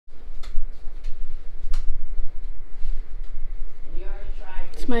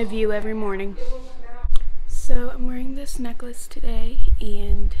my view every morning. So I'm wearing this necklace today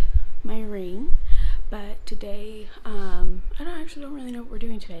and my ring, but today I don't really know what we're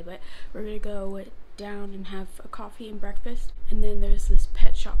doing today, but we're gonna go down and have a coffee and breakfast, and then there's this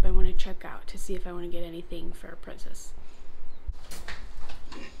pet shop I want to check out to see if I want to get anything for Princess.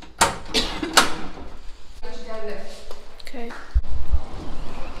 Okay.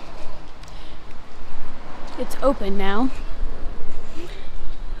 It's open now,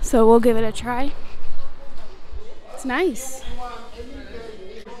 so we'll give it a try. It's nice.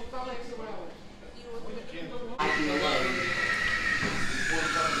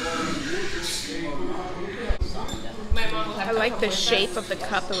 I like the shape of the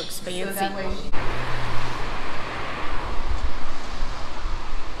cup, it looks fancy.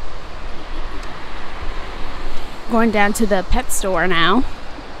 Going down to the pet store now.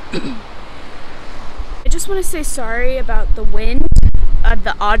 I just want to say sorry about the wind,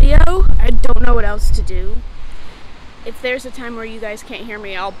 the audio. I don't know what else to do. If there's a time where you guys can't hear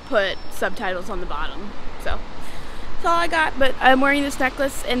me, I'll put subtitles on the bottom. So that's all I got, but I'm wearing this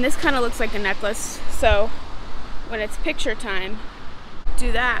necklace, and this kind of looks like a necklace. So when it's picture time,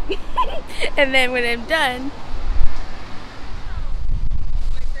 do that. And then when I'm done,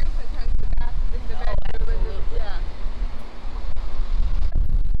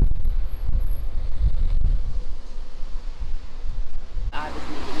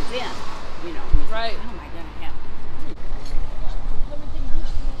 right.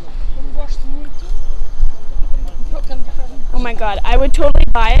 Oh my god, I would totally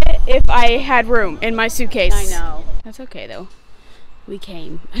buy it if I had room in my suitcase. I know. That's okay though. We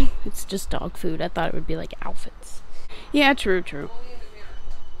came. It's just dog food. I thought it would be like outfits. Yeah, true.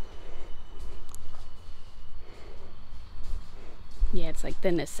 Yeah, it's like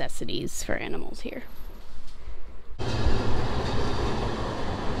the necessities for animals here.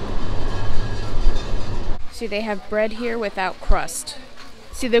 See, they have bread here without crust.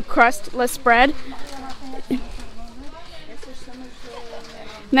 See the crustless bread? Isn't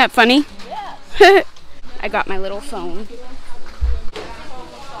that funny? Yeah. I got my little phone.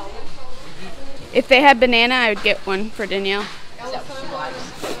 If they had banana, I would get one for Danielle.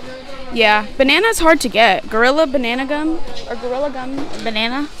 Yeah, banana's hard to get. Gorilla banana gum or gorilla gum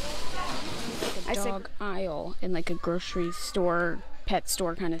banana. I dog aisle in like a grocery store, pet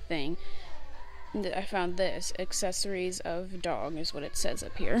store kind of thing. I found this, accessories of dog is what it says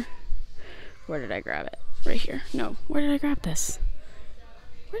up here. Where did I grab it? Right here. No, where did I grab this?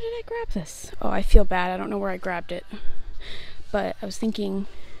 Where did I grab this? Oh, I feel bad. I don't know where I grabbed it. But I was thinking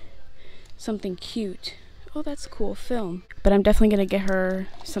something cute. Oh, that's cool film. But I'm definitely going to get her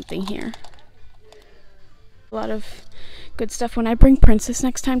something here. A lot of good stuff. When I bring Princess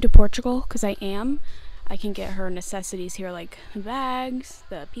next time to Portugal, because I can get her necessities here, like bags,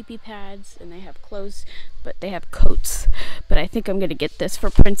 the pee-pee pads, and they have clothes, but they have coats. But I think I'm gonna get this for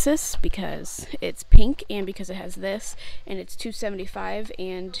Princess because it's pink and because it has this, and it's $2.75,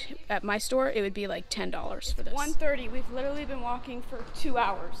 and at my store it would be like $10 for this. 1:30. We've literally been walking for 2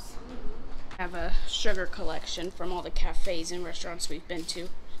 hours. I have a sugar collection from all the cafes and restaurants we've been to.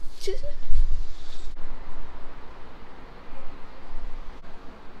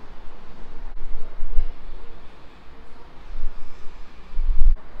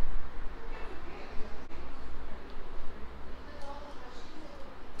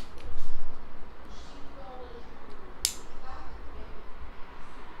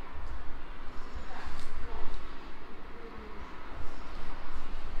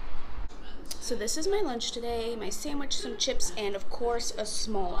 So this is my lunch today, my sandwich, some chips, and of course a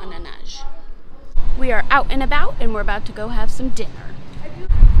small ananas. We are out and about, and we're about to go have some dinner.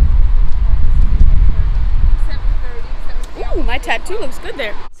 Ooh, my tattoo looks good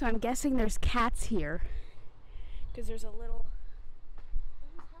there. So I'm guessing there's cats here, because there's a little...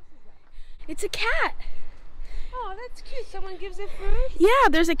 It's a cat! Oh, that's cute. Someone gives it food? Yeah,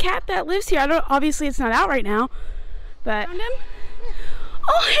 there's a cat that lives here. Obviously it's not out right now, but... Found him?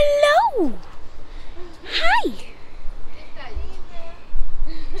 Oh, hello! Hi! Hi!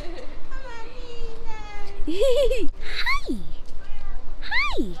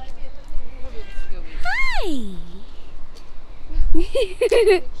 Hi! Hi!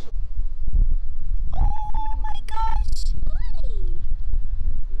 Oh my gosh! Hi!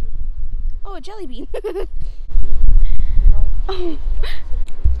 Oh, a jelly bean. Oh.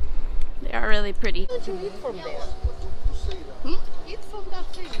 They are really pretty. What did you eat from there? Eat from that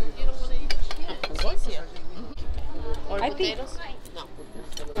thing. You don't want to eat. Yeah, what's here? Or potatoes? No.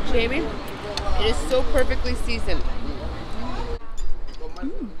 Jamie, it is so perfectly seasoned.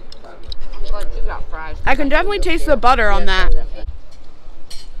 I can definitely taste the butter on that.